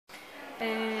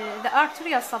the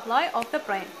arterial supply of the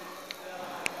brain.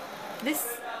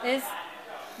 This is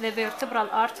the vertebral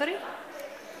artery.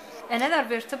 Another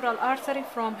vertebral artery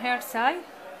from her side,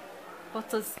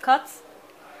 but is cut.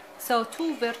 So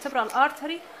two vertebral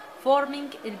artery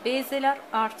forming a basilar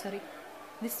artery.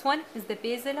 This one is the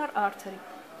basilar artery.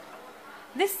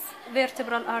 This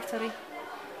vertebral artery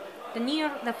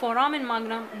near the foramen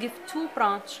magnum give two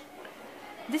branch.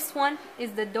 This one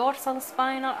is the dorsal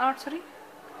spinal artery,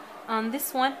 and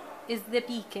this one is the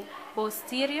PK,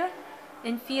 posterior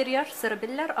inferior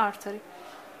cerebellar artery.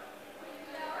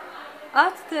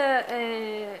 At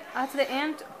the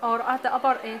end or at the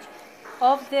upper edge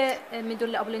of the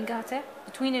medulla oblongata,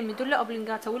 between the medulla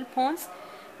oblongata and pons,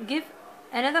 give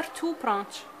another two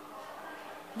branch.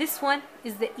 This one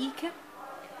is the EK,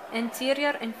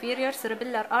 anterior inferior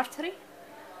cerebellar artery,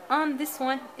 and this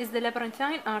one is the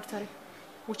labyrinthine artery,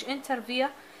 which enter via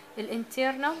the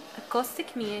internal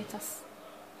acoustic meatus.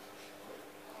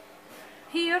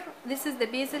 Here, this is the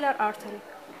basilar artery,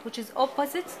 which is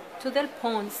opposite to the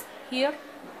pons. Here,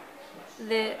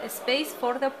 the space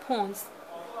for the pons.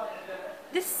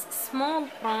 This small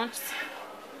branch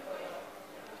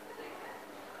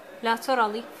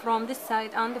laterally from this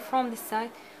side and from this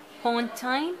side,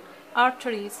 pontine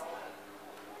arteries.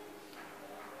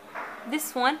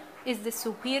 This one is the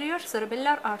superior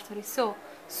cerebellar artery. So,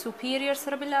 superior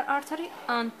cerebellar artery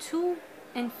and two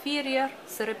inferior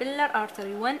cerebellar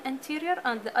artery, one anterior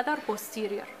and the other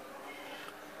posterior.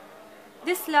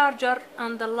 This larger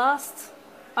and the last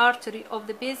artery of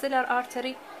the basilar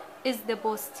artery is the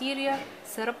posterior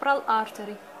cerebral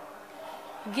artery.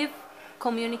 Give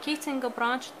communicating a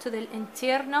branch to the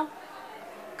internal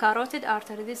carotid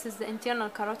artery. This is the internal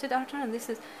carotid artery, and this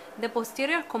is the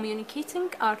posterior communicating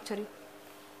artery.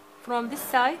 From this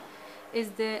side is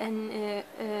the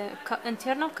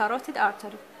internal carotid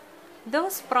artery.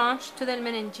 Those branch to the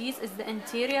meninges is the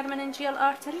anterior meningeal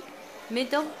artery,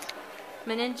 middle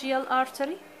meningeal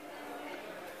artery,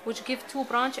 which give two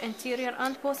branch, anterior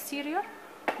and posterior.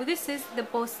 This is the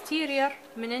posterior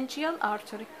meningeal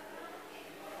artery.